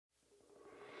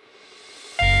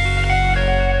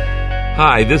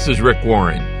Hi, this is Rick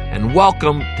Warren, and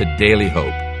welcome to Daily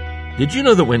Hope. Did you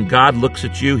know that when God looks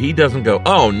at you, He doesn't go,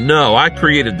 "Oh no, I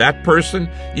created that person?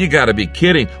 You gotta be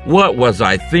kidding. What was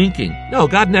I thinking?" No,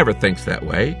 God never thinks that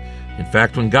way. In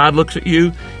fact, when God looks at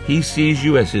you, He sees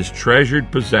you as His treasured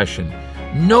possession.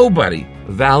 Nobody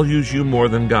values you more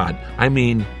than God. I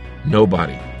mean,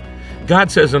 nobody. God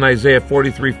says in Isaiah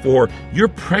 43:4, "You're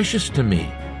precious to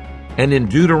me." And in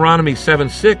Deuteronomy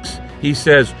 7:6, He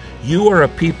says, "You are a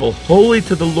people holy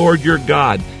to the Lord your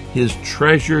God, His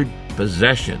treasured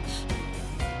possessions."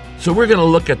 So we're going to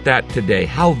look at that today,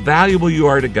 how valuable you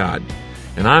are to God.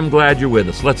 And I'm glad you're with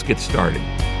us. Let's get started.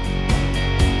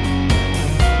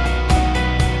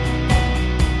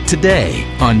 Today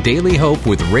on Daily Hope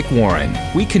with Rick Warren,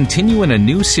 we continue in a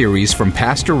new series from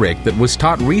Pastor Rick that was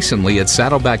taught recently at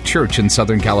Saddleback Church in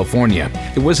Southern California.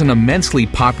 It was an immensely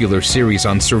popular series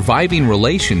on surviving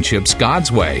relationships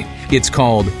God's way. It's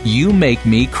called You Make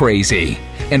Me Crazy.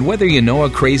 And whether you know a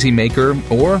crazy maker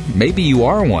or maybe you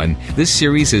are one, this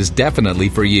series is definitely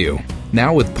for you.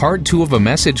 Now with part 2 of a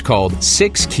message called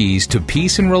 6 Keys to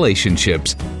Peace in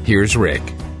Relationships, here's Rick.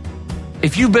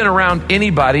 If you've been around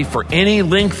anybody for any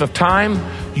length of time,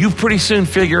 you pretty soon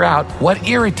figure out what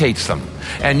irritates them.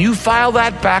 And you file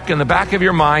that back in the back of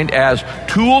your mind as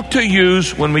tool to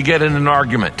use when we get in an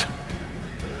argument.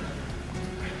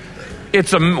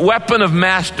 It's a weapon of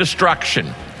mass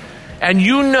destruction. And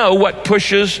you know what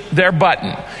pushes their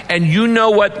button. And you know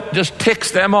what just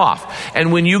ticks them off.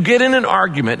 And when you get in an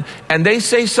argument and they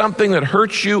say something that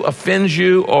hurts you, offends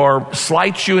you, or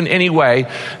slights you in any way,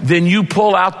 then you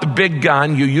pull out the big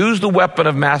gun, you use the weapon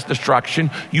of mass destruction,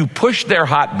 you push their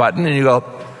hot button, and you go,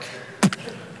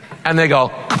 and they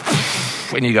go,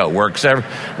 and you go, works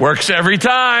every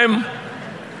time.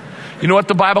 You know what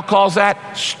the Bible calls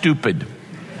that? Stupid.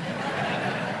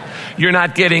 You're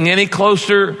not getting any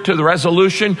closer to the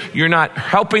resolution. You're not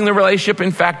helping the relationship.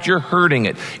 In fact, you're hurting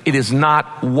it. It is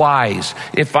not wise.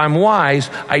 If I'm wise,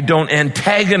 I don't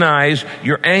antagonize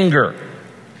your anger.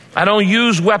 I don't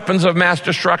use weapons of mass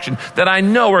destruction that I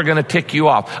know are going to tick you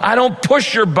off. I don't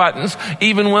push your buttons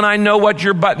even when I know what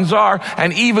your buttons are.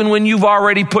 And even when you've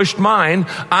already pushed mine,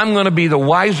 I'm going to be the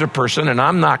wiser person and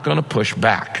I'm not going to push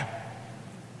back.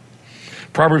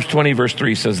 Proverbs 20 verse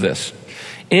 3 says this,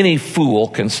 "Any fool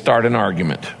can start an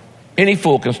argument." Any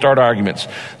fool can start arguments.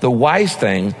 The wise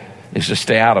thing is to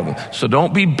stay out of them. So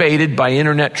don't be baited by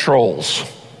internet trolls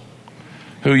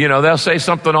who, they'll say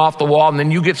something off the wall and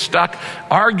then you get stuck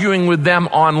arguing with them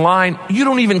online. You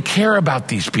don't even care about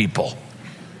these people.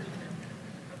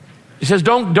 He says,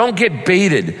 don't get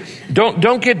baited.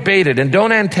 Don't get baited and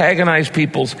don't antagonize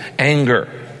people's anger.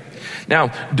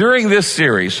 Now, during this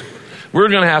series, we're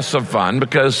going to have some fun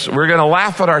because we're going to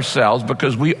laugh at ourselves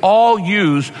because we all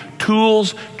use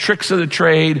tools, tricks of the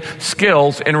trade,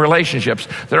 skills in relationships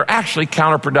that are actually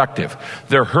counterproductive.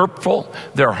 They're hurtful,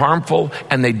 they're harmful,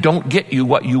 and they don't get you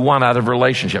what you want out of a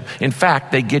relationship. In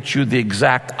fact, they get you the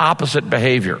exact opposite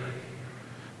behavior.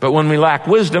 But when we lack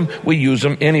wisdom, we use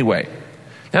them anyway.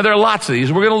 Now, there are lots of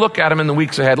these. We're going to look at them in the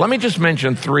weeks ahead. Let me just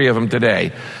mention 3 of them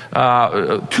today.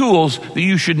 Tools that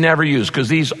you should never use because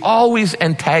these always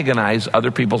antagonize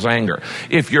other people's anger.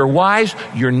 If you're wise,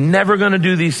 you're never going to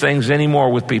do these things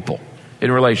anymore with people in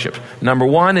relationships. Number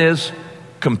 1 is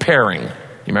comparing.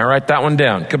 You might write that one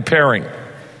down. Comparing.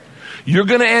 You're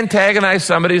going to antagonize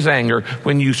somebody's anger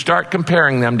when you start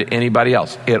comparing them to anybody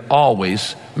else. It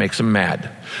always makes them mad.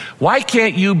 Why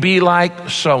can't you be like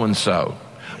so-and-so?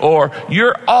 Or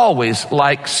you're always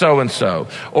like so-and-so.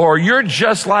 Or you're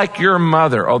just like your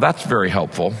mother. Oh, that's very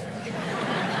helpful.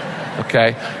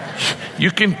 Okay.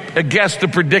 You can guess the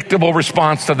predictable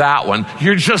response to that one.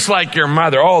 You're just like your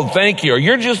mother. Oh, thank you. Or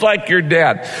you're just like your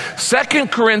dad. 2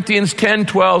 Corinthians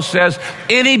 10:12 says,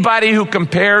 anybody who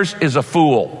compares is a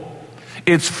fool.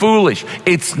 It's foolish.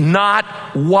 It's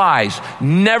not wise.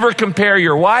 Never compare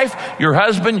your wife, your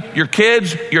husband, your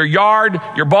kids, your yard,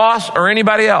 your boss, or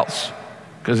anybody else.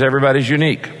 Because everybody's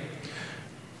unique.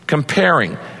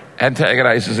 Comparing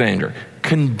antagonizes anger.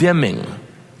 Condemning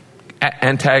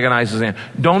antagonizes anger.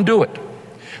 Don't do it.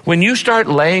 When you start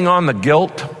laying on the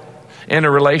guilt in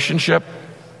a relationship,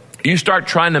 you start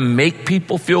trying to make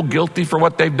people feel guilty for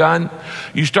what they've done.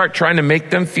 You start trying to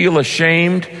make them feel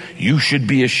ashamed. You should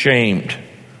be ashamed.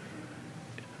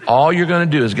 All you're going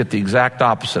to do is get the exact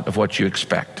opposite of what you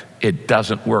expect. It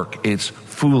doesn't work. It's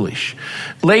foolish.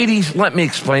 Ladies, let me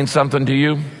explain something to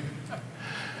you.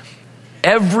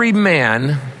 Every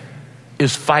man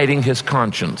is fighting his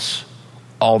conscience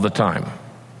all the time.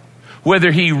 Whether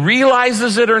he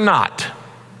realizes it or not,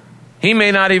 he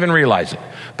may not even realize it,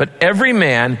 but every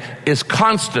man is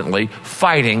constantly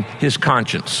fighting his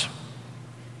conscience.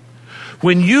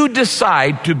 When you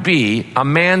decide to be a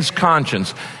man's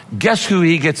conscience, guess who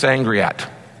he gets angry at?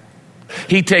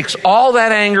 He takes all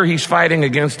that anger he's fighting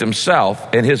against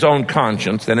himself and his own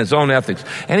conscience and his own ethics,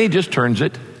 and he just turns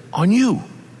it on you.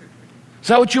 Is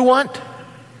that what you want?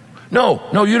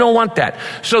 No, you don't want that.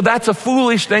 So that's a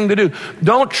foolish thing to do.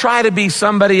 Don't try to be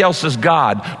somebody else's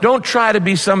God. Don't try to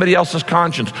be somebody else's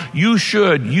conscience. You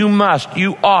should, you must,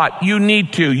 you ought, you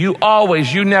need to, you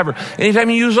always, you never. Anytime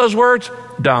you use those words,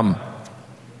 dumb.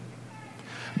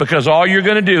 Because all you're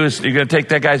going to do is you're going to take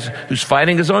that guy who's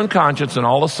fighting his own conscience, and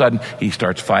all of a sudden he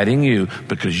starts fighting you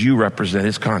because you represent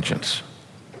his conscience.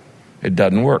 It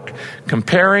doesn't work.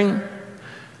 Comparing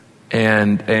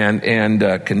and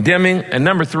condemning, and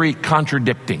number 3,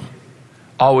 contradicting,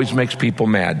 always makes people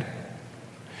mad.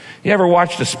 You ever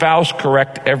watched a spouse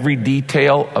correct every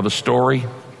detail of a story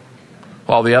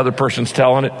while the other person's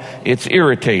telling it? It's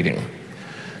irritating.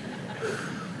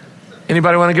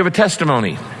 Anybody want to give a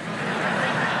testimony?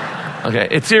 Okay,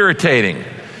 it's irritating.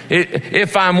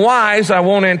 If I'm wise, I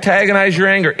won't antagonize your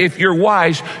anger. If you're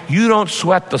wise, you don't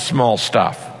sweat the small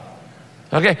stuff.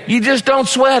 Okay, you just don't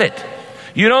sweat it.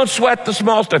 You don't sweat the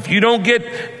small stuff. You don't get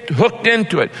hooked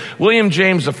into it. William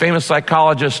James, a famous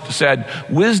psychologist, said,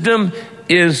 wisdom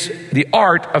is the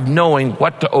art of knowing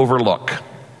what to overlook.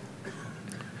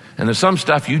 And there's some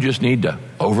stuff you just need to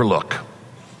overlook.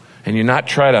 And you're not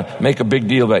trying to make a big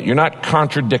deal of it. You're not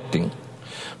contradicting.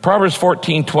 Proverbs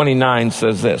 14:29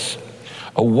 says this,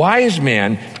 a wise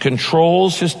man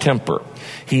controls his temper.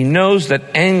 He knows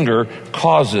that anger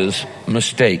causes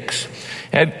mistakes.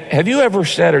 Have you ever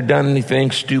said or done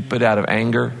anything stupid out of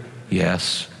anger?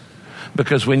 Yes.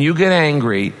 Because when you get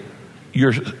angry,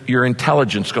 your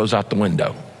intelligence goes out the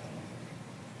window.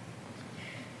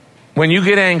 When you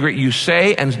get angry, you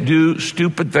say and do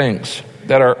stupid things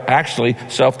that are actually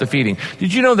self-defeating.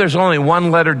 Did you know there's only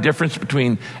one letter difference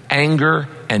between anger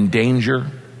and danger?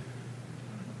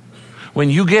 When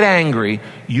you get angry,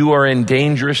 you are in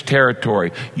dangerous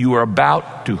territory. You are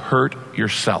about to hurt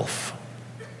yourself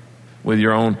with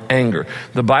your own anger.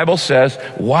 The Bible says,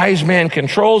 wise man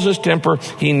controls his temper.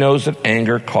 He knows that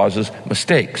anger causes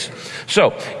mistakes.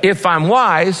 So, if I'm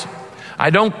wise, I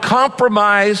don't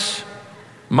compromise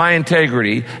my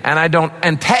integrity, and I don't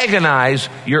antagonize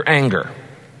your anger.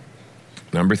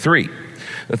 Number 3.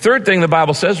 The third thing the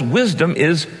Bible says, wisdom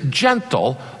is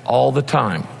gentle all the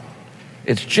time.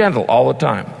 It's gentle all the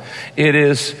time. It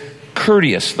is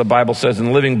courteous, the Bible says in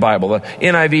the Living Bible. The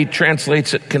NIV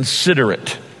translates it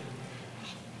considerate.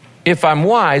 If I'm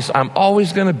wise, I'm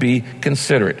always going to be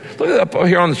considerate. Look it up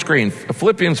here on the screen.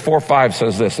 Philippians 4:5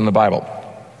 says this in the Bible.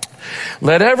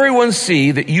 Let everyone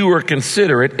see that you are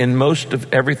considerate in most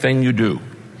of everything you do.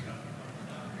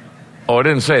 Oh, it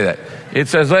didn't say that. It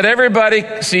says, let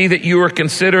everybody see that you are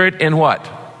considerate in what?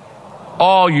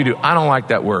 All you do. I don't like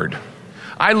that word.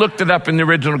 I looked it up in the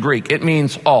original Greek. It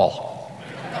means all.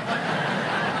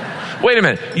 Wait a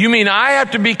minute. You mean I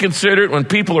have to be considerate when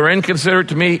people are inconsiderate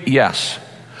to me? Yes.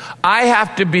 I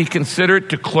have to be considerate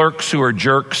to clerks who are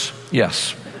jerks?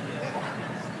 Yes.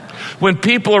 When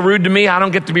people are rude to me, I don't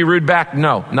get to be rude back?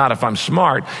 No, not if I'm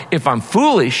smart. If I'm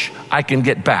foolish, I can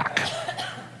get back.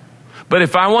 But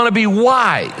if I want to be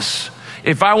wise,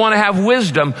 if I want to have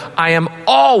wisdom, I am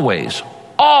always,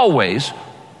 always,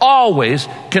 always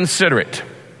considerate.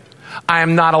 I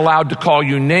am not allowed to call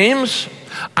you names.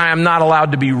 I am not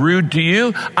allowed to be rude to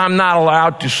you. I'm not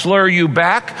allowed to slur you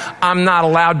back. I'm not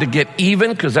allowed to get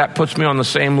even because that puts me on the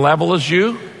same level as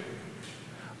you.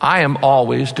 I am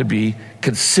always to be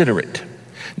considerate.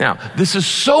 Now, this is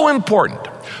so important.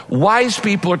 Wise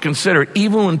people are considerate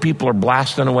even when people are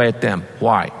blasting away at them.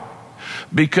 Why?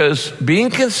 Because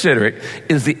being considerate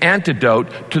is the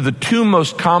antidote to the 2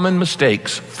 most common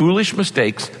mistakes, foolish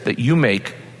mistakes that you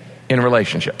make in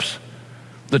relationships.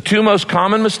 The 2 most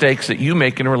common mistakes that you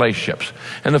make in relationships.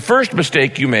 And the first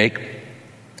mistake you make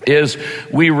is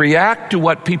we react to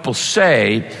what people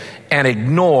say and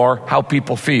ignore how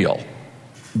people feel.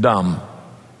 Dumb.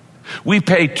 We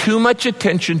pay too much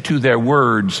attention to their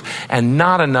words and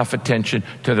not enough attention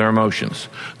to their emotions.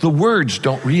 The words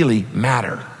don't really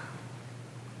matter.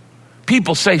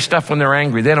 People say stuff when they're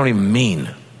angry they don't even mean.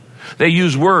 They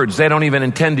use words they don't even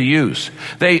intend to use.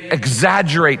 They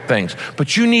exaggerate things.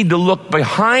 But you need to look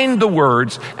behind the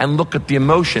words and look at the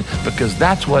emotion, because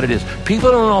that's what it is.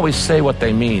 People don't always say what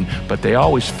they mean, but they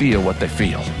always feel what they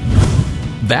feel.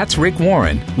 That's Rick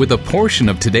Warren with a portion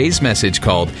of today's message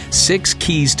called 6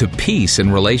 Keys to Peace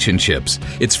in Relationships.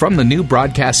 It's from the new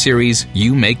broadcast series,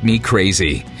 You Make Me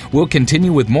Crazy. We'll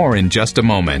continue with more in just a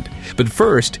moment. But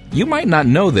first, you might not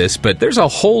know this, but there's a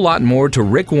whole lot more to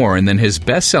Rick Warren than his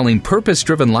best-selling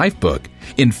Purpose-Driven Life book.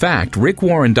 In fact,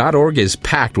 rickwarren.org is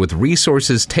packed with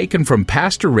resources taken from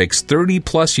Pastor Rick's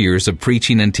 30-plus years of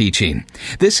preaching and teaching.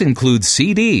 This includes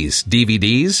CDs,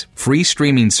 DVDs, free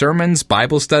streaming sermons,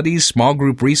 Bible studies, small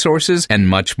group resources, and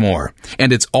much more.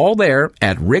 And it's all there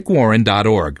at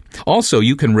rickwarren.org. Also,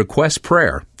 you can request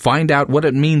prayer, find out what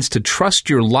it means to trust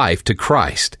your life to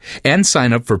Christ, and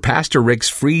sign up for Pastor Rick's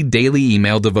free daily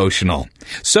email devotional.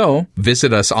 So,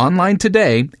 visit us online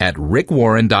today at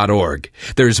rickwarren.org.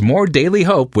 There's more daily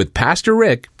hope with Pastor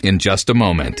Rick in just a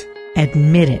moment.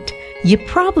 Admit it. You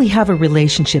probably have a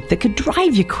relationship that could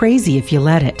drive you crazy if you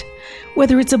let it.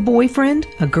 Whether it's a boyfriend,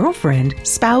 a girlfriend,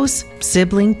 spouse,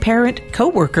 sibling, parent,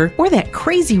 coworker, or that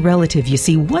crazy relative you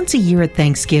see once a year at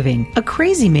Thanksgiving, a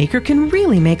crazy maker can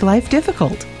really make life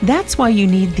difficult. That's why you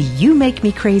need the You Make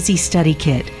Me Crazy study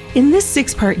kit. In this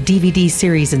 6-part DVD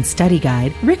series and study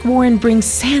guide, Rick Warren brings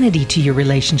sanity to your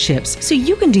relationships so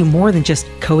you can do more than just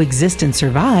coexist and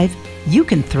survive. You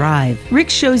can thrive. Rick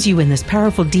shows you in this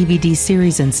powerful DVD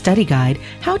series and study guide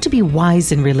how to be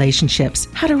wise in relationships,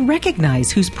 how to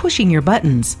recognize who's pushing your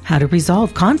buttons, how to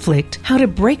resolve conflict, how to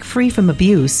break free from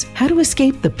abuse, how to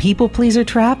escape the people-pleaser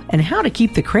trap, and how to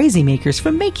keep the crazy makers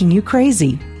from making you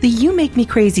crazy. The You Make Me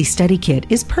Crazy study kit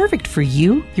is perfect for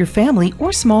you, your family,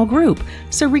 or small group,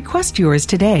 so request yours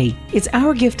today. It's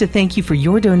our gift to thank you for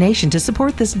your donation to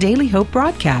support this Daily Hope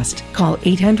broadcast. Call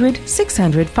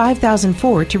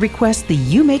 800-600-5004 to request the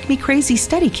You Make Me Crazy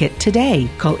study kit today.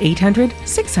 Call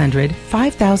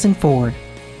 800-600-5004.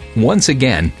 Once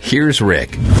again, here's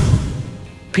Rick.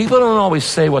 People don't always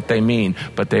say what they mean,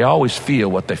 but they always feel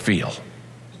what they feel.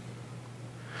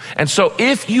 And so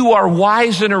if you are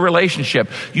wise in a relationship,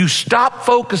 you stop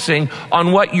focusing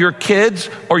on what your kids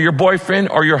or your boyfriend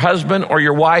or your husband or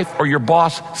your wife or your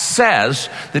boss says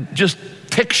that just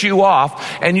ticks you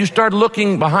off, and you start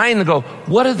looking behind and go,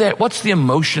 what's the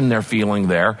emotion they're feeling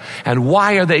there, and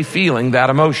why are they feeling that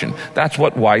emotion? That's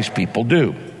what wise people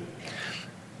do.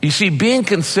 You see, being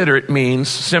considerate means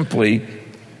simply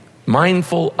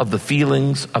mindful of the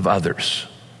feelings of others.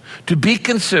 To be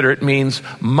considerate means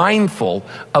mindful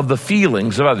of the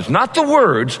feelings of others. Not the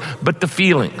words, but the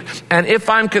feeling. And if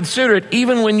I'm considerate,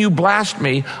 even when you blast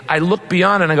me, I look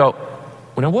beyond and I go,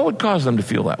 well, now what would cause them to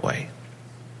feel that way?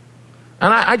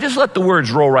 And I just let the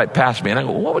words roll right past me. And I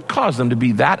go, what would cause them to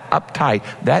be that uptight,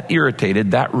 that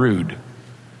irritated, that rude?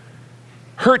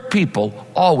 Hurt people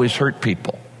always hurt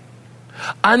people.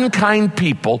 Unkind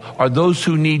people are those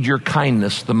who need your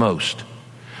kindness the most.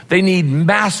 They need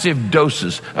massive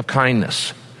doses of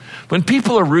kindness. When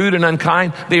people are rude and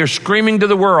unkind, they are screaming to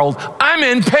the world, I'm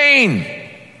in pain.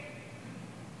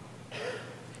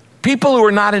 People who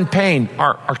are not in pain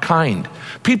are kind.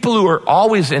 People who are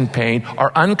always in pain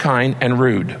are unkind and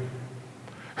rude.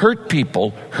 Hurt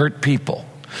people hurt people.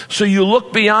 So you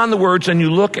look beyond the words and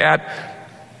you look at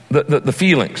the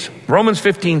feelings. Romans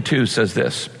 15:2 says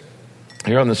this,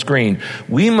 here on the screen,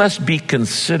 we must be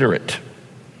considerate.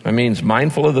 That means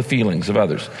mindful of the feelings of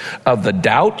others, of the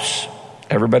doubts,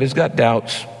 everybody's got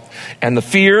doubts, and the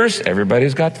fears,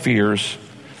 everybody's got fears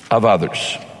of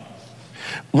others.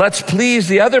 Let's please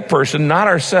the other person, not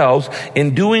ourselves,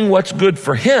 in doing what's good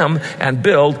for him and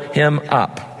build him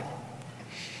up.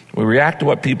 We react to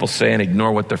what people say and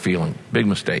ignore what they're feeling. Big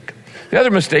mistake. The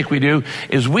other mistake we do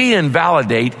is we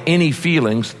invalidate any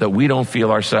feelings that we don't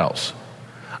feel ourselves.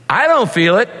 I don't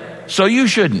feel it, so you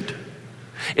shouldn't.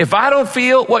 If I don't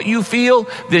feel what you feel,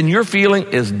 then your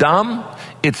feeling is dumb,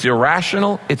 it's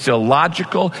irrational, it's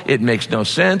illogical, it makes no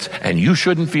sense, and you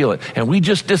shouldn't feel it. And we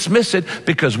just dismiss it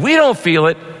because we don't feel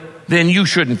it, then you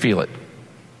shouldn't feel it.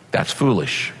 That's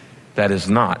foolish. That is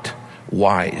not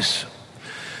wise.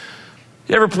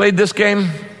 You ever played this game?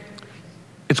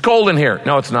 It's cold in here.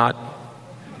 No, it's not.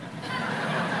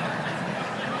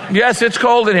 Yes, it's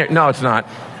cold in here. No, it's not.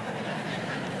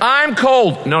 I'm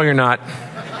cold. No, you're not.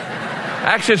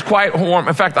 Actually, it's quite warm.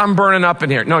 In fact, I'm burning up in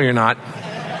here. No, you're not.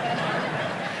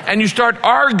 And you start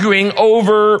arguing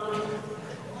over,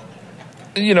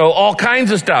 all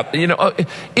kinds of stuff.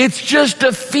 It's just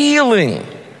a feeling.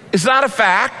 It's not a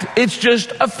fact. It's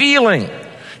just a feeling.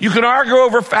 You can argue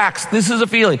over facts. This is a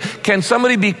feeling. Can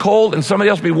somebody be cold and somebody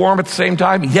else be warm at the same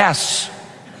time? Yes.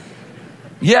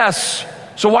 Yes.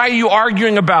 So why are you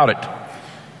arguing about it?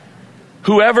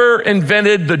 Whoever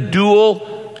invented the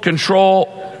dual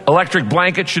control electric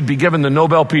blanket should be given the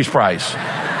Nobel Peace Prize.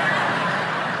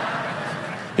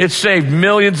 It saved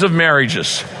millions of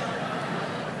marriages.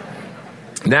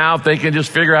 Now if they can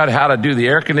just figure out how to do the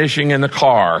air conditioning in the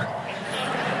car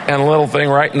and a little thing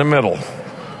right in the middle.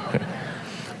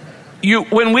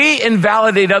 When we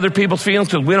invalidate other people's feelings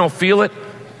because we don't feel it,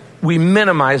 we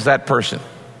minimize that person.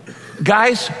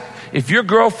 Guys, If your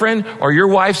girlfriend or your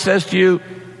wife says to you,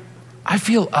 I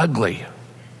feel ugly,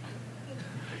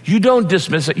 you don't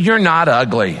dismiss it. You're not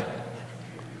ugly.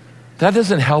 That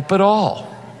doesn't help at all.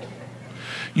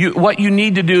 What you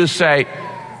need to do is say,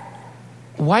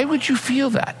 why would you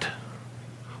feel that?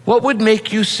 What would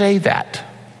make you say that?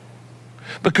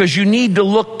 Because you need to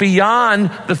look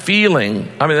beyond the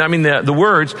feeling, the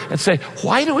words, and say,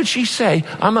 why would she say,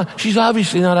 she's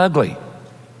obviously not ugly?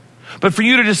 But for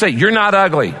you to just say, you're not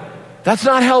ugly, that's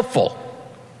not helpful.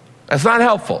 That's not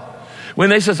helpful. When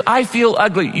they says, I feel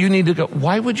ugly, you need to go,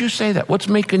 why would you say that? What's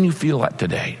making you feel that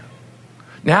today?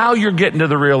 Now you're getting to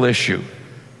the real issue.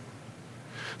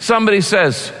 Somebody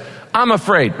says, I'm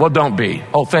afraid. Well, don't be.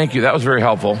 Oh, thank you. That was very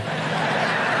helpful.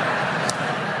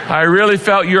 I really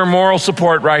felt your moral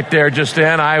support right there just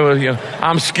then.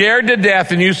 I'm scared to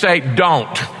death, and you say,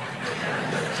 don't.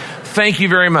 Thank you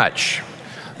very much.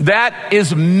 That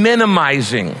is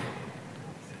minimizing.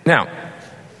 Now,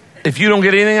 if you don't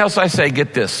get anything else I say,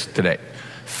 get this today.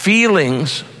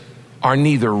 Feelings are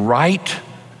neither right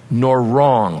nor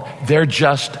wrong. They're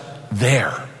just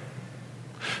there.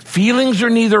 Feelings are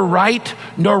neither right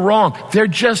nor wrong. They're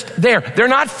just there. They're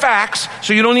not facts,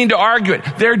 so you don't need to argue it.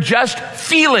 They're just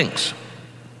feelings.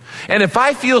 And if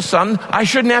I feel something, I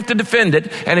shouldn't have to defend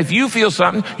it. And if you feel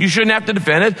something, you shouldn't have to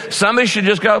defend it. Somebody should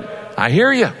just go, I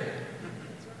hear you.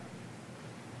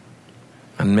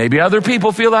 And maybe other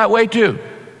people feel that way too.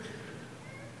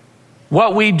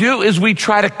 What we do is we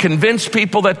try to convince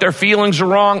people that their feelings are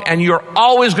wrong, and you're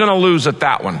always going to lose at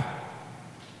that one.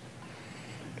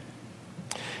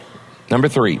 Number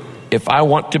 3, if I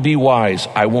want to be wise,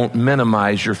 I won't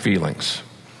minimize your feelings.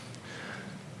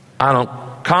 I don't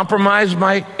compromise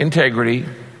my integrity.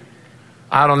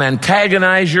 I don't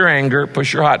antagonize your anger,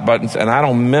 push your hot buttons, and I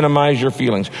don't minimize your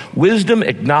feelings. Wisdom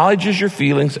acknowledges your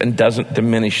feelings and doesn't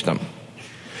diminish them.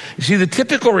 You see, the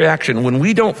typical reaction when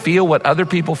we don't feel what other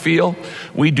people feel,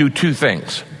 we do 2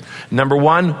 things. Number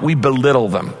 1, we belittle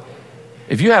them.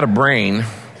 If you had a brain,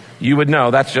 you would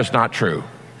know that's just not true.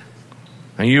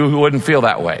 And you wouldn't feel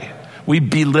that way. We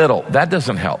belittle. That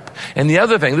doesn't help. And the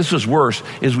other thing, this is worse,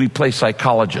 is we play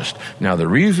psychologist. Now, the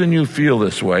reason you feel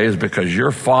this way is because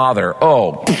your father,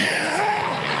 okay.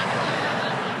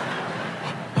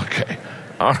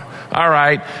 All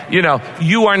right.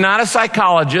 You are not a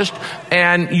psychologist,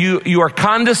 and you are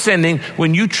condescending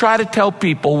when you try to tell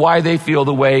people why they feel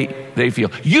the way they feel.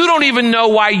 You don't even know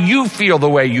why you feel the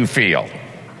way you feel.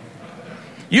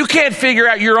 You can't figure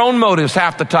out your own motives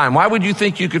half the time. Why would you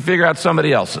think you could figure out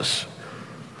somebody else's?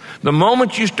 The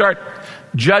moment you start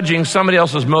judging somebody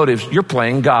else's motives, you're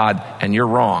playing God, and you're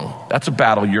wrong. That's a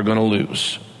battle you're going to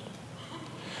lose.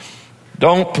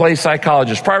 Don't play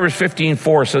psychologist. Proverbs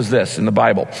 15:4 says this in the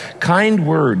Bible. Kind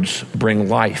words bring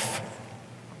life,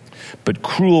 but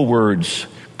cruel words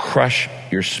crush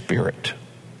your spirit.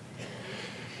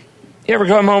 You ever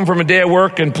come home from a day at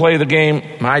work and play the game,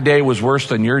 my day was worse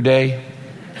than your day?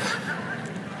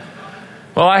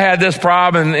 Well, I had this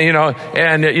problem,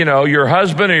 and your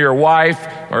husband or your wife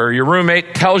or your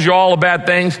roommate tells you all the bad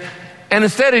things. And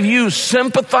instead of you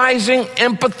sympathizing,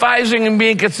 empathizing, and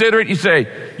being considerate, you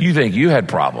say, you think you had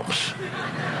problems.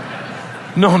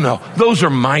 No, those are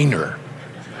minor.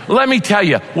 Let me tell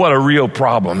you what a real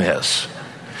problem is.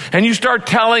 And you start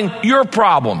telling your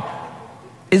problem.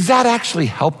 Is that actually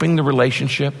helping the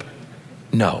relationship?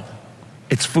 No.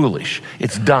 It's foolish.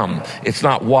 It's dumb. It's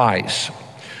not wise.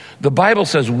 The Bible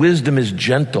says wisdom is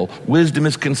gentle. Wisdom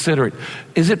is considerate.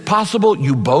 Is it possible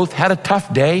you both had a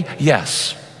tough day?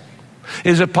 Yes.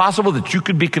 Is it possible that you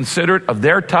could be considerate of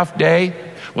their tough day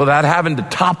without having to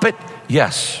top it?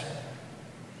 Yes.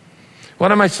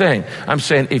 What am I saying? I'm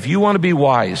saying if you want to be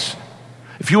wise,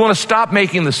 if you want to stop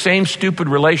making the same stupid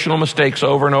relational mistakes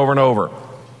over and over and over,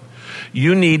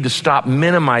 you need to stop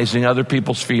minimizing other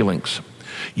people's feelings.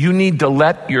 You need to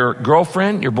let your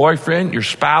girlfriend, your boyfriend, your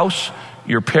spouse,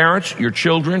 your parents, your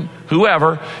children,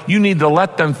 whoever, you need to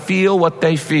let them feel what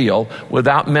they feel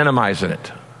without minimizing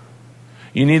it.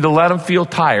 You need to let them feel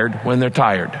tired when they're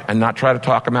tired and not try to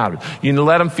talk them out of it. You need to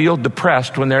let them feel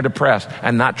depressed when they're depressed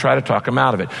and not try to talk them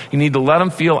out of it. You need to let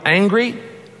them feel angry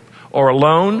or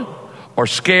alone or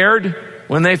scared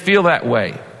when they feel that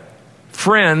way.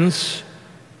 Friends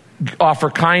offer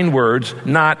kind words,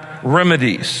 not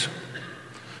remedies.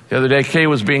 The other day, Kay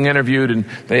was being interviewed, and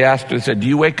they asked her, they said, do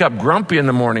you wake up grumpy in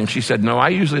the morning? She said, no, I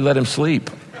usually let him sleep.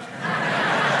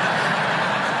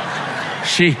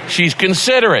 She's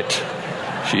considerate.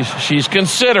 She's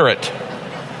considerate.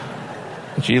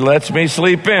 She lets me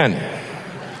sleep in.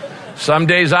 Some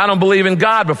days I don't believe in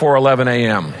God before 11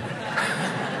 a.m.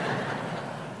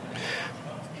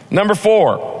 Number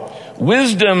 4,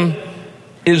 wisdom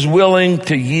is willing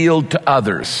to yield to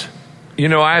others. You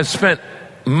know, I have spent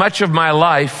much of my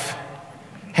life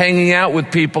hanging out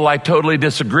with people I totally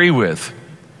disagree with,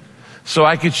 so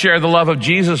I could share the love of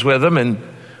Jesus with them and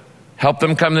help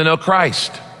them come to know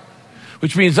Christ,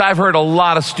 which means I've heard a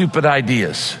lot of stupid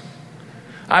ideas.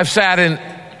 I've sat in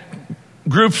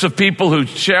groups of people who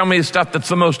share me stuff that's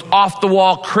the most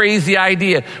off-the-wall, crazy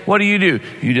idea. What do?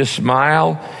 You just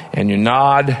smile and you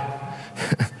nod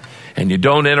and you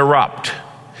don't interrupt.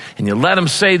 And you let them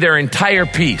say their entire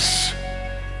piece.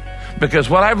 Because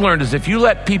what I've learned is if you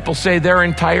let people say their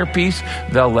entire piece,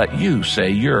 they'll let you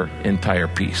say your entire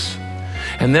piece.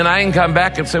 And then I can come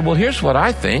back and say, well, here's what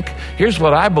I think. Here's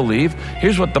what I believe.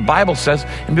 Here's what the Bible says.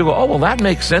 And people go, oh, well, that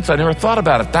makes sense. I never thought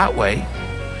about it that way.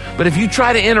 But if you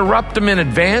try to interrupt them in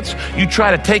advance, you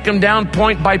try to take them down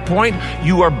point by point,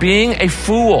 you are being a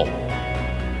fool.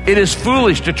 It is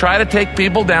foolish to try to take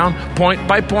people down point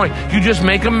by point. You just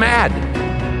make them mad.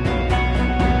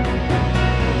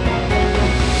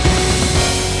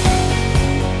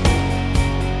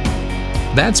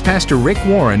 That's Pastor Rick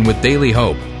Warren with Daily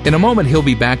Hope. In a moment, he'll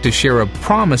be back to share a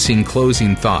promising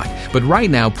closing thought. But right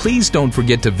now, please don't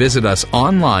forget to visit us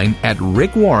online at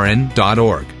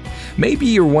rickwarren.org. Maybe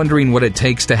you're wondering what it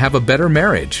takes to have a better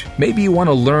marriage. Maybe you want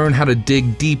to learn how to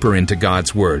dig deeper into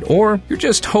God's Word. Or you're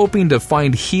just hoping to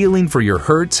find healing for your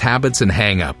hurts, habits, and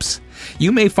hang-ups.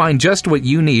 You may find just what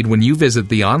you need when you visit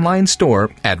the online store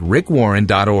at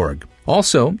rickwarren.org.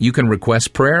 Also, you can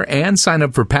request prayer and sign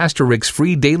up for Pastor Rick's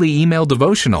free daily email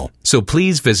devotional. So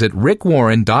please visit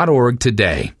rickwarren.org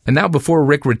today. And now before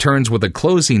Rick returns with a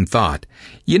closing thought,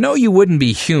 you know you wouldn't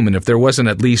be human if there wasn't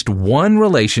at least one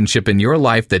relationship in your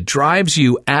life that drives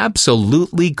you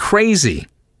absolutely crazy.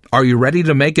 Are you ready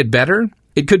to make it better?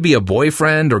 It could be a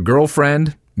boyfriend or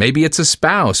girlfriend. Maybe it's a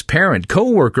spouse, parent,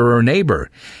 coworker, or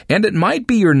neighbor. And it might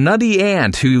be your nutty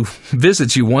aunt who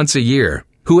visits you once a year.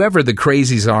 Whoever the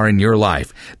crazies are in your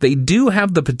life, they do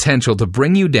have the potential to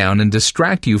bring you down and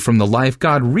distract you from the life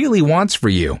God really wants for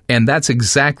you. And that's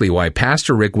exactly why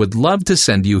Pastor Rick would love to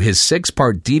send you his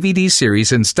 6-part DVD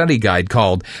series and study guide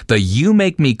called the You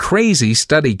Make Me Crazy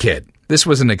Study Kit. This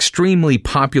was an extremely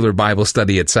popular Bible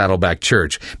study at Saddleback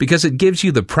Church because it gives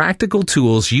you the practical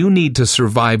tools you need to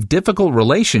survive difficult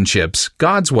relationships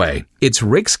God's way. It's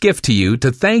Rick's gift to you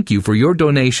to thank you for your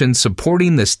donation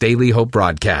supporting this Daily Hope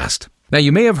broadcast. Now,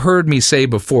 you may have heard me say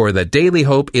before that Daily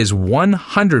Hope is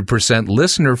 100%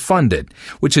 listener-funded,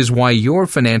 which is why your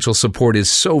financial support is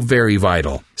so very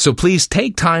vital. So please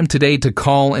take time today to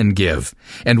call and give.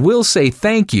 And we'll say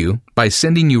thank you by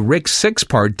sending you Rick's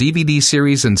 6-part DVD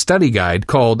series and study guide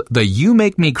called the You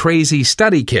Make Me Crazy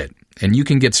Study Kit. And you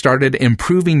can get started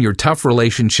improving your tough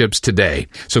relationships today.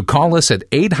 So call us at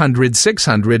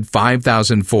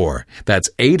 800-600-5004. That's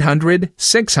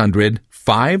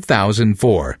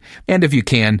 800-600-5004. And if you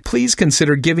can, please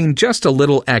consider giving just a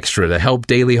little extra to help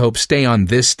Daily Hope stay on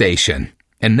this station.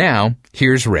 And now,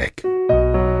 here's Rick.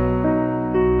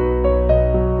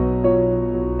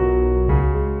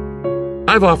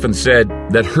 I've often said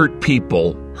that hurt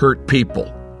people hurt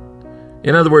people.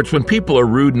 In other words, when people are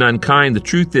rude and unkind, the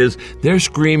truth is they're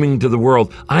screaming to the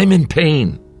world, I'm in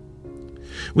pain.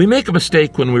 We make a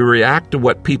mistake when we react to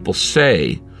what people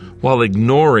say while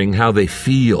ignoring how they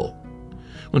feel.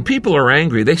 When people are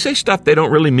angry, they say stuff they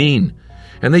don't really mean,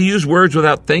 and they use words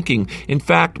without thinking. In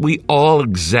fact, we all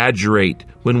exaggerate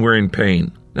when we're in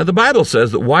pain. Now, the Bible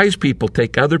says that wise people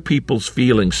take other people's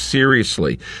feelings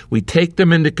seriously. We take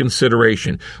them into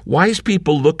consideration. Wise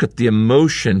people look at the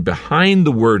emotion behind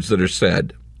the words that are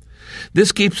said.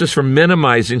 This keeps us from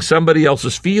minimizing somebody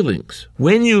else's feelings.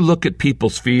 When you look at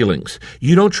people's feelings,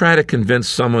 you don't try to convince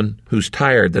someone who's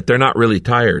tired that they're not really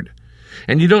tired.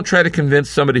 And you don't try to convince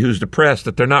somebody who's depressed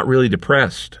that they're not really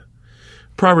depressed.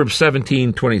 Proverbs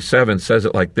 17:27 says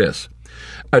it like this: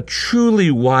 a truly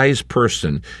wise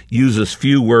person uses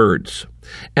few words,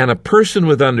 and a person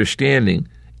with understanding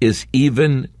is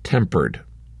even-tempered.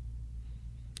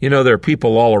 You know, there are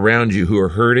people all around you who are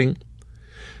hurting.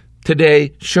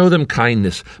 Today, show them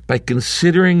kindness by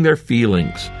considering their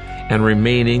feelings and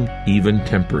remaining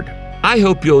even-tempered. I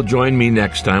hope you'll join me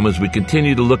next time as we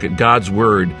continue to look at God's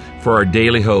Word for our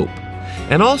daily hope.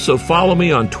 And also follow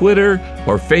me on Twitter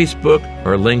or Facebook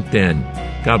or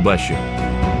LinkedIn. God bless you.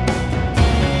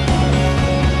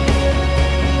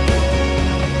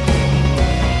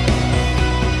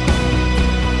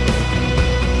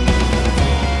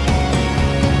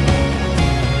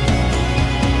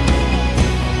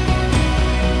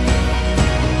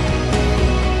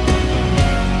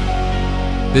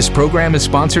 This program is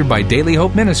sponsored by Daily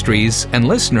Hope Ministries and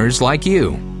listeners like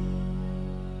you.